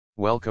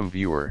Welcome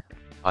viewer,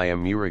 I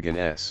am Murugan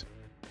S.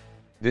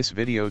 This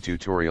video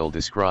tutorial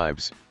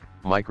describes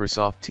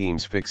Microsoft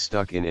Teams fix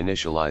stuck in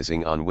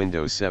initializing on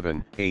Windows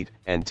 7, 8,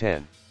 and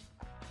 10.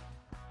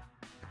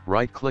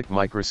 Right-click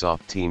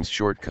Microsoft Teams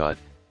shortcut,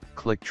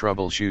 click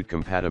Troubleshoot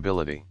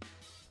Compatibility.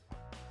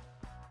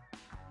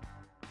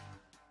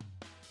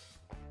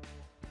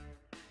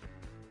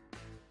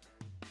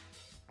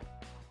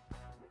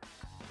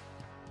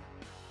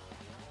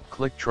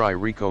 Click Try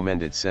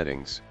Recommended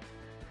Settings.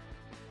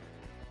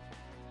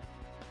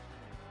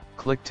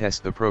 Click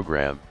Test the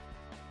program.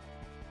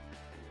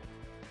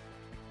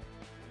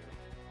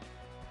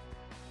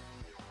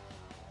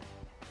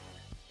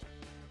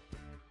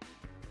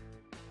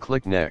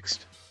 Click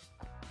Next.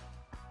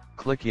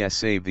 Click Yes,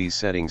 save these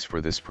settings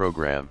for this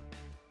program.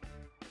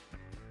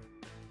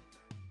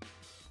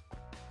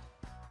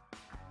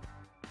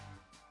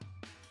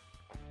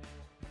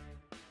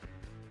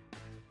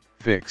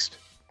 Fixed.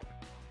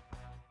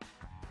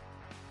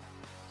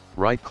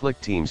 Right-click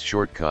Teams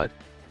shortcut,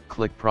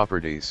 click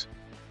Properties.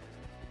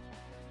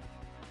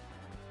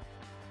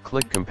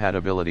 Click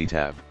Compatibility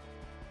tab.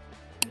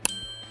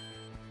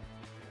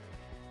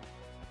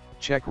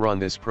 Check Run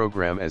this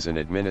program as an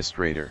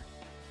administrator.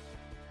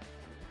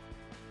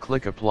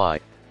 Click Apply,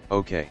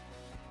 OK.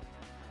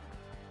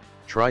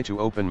 Try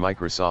to open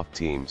Microsoft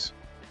Teams.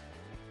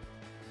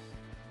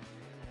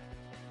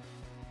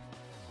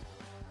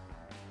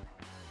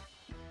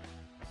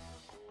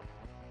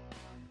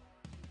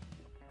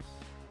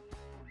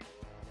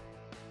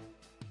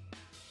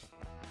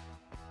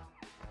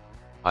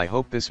 I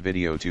hope this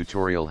video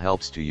tutorial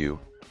helps to you.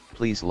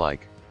 Please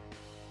like,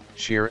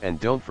 share and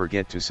don't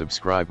forget to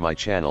subscribe my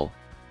channel.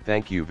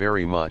 Thank you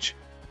very much.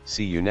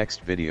 See you next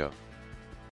video.